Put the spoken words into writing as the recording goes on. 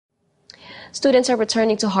Students are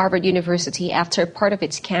returning to Harvard University after part of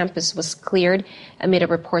its campus was cleared amid a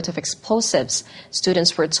report of explosives.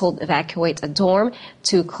 Students were told to evacuate a dorm,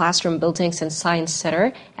 2 classroom buildings and science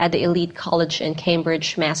center at the elite college in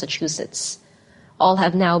Cambridge, Massachusetts. All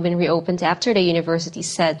have now been reopened after the university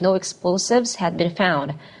said no explosives had been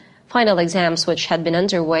found. Final exams, which had been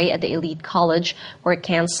underway at the elite college, were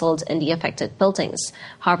cancelled in the affected buildings.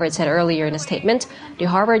 Harvard said earlier in a statement, the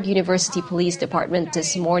Harvard University Police Department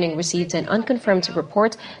this morning received an unconfirmed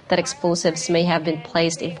report that explosives may have been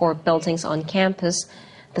placed in 4 buildings on campus,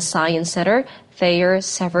 the Science Center, Thayer,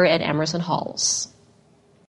 Sever, and Emerson Halls.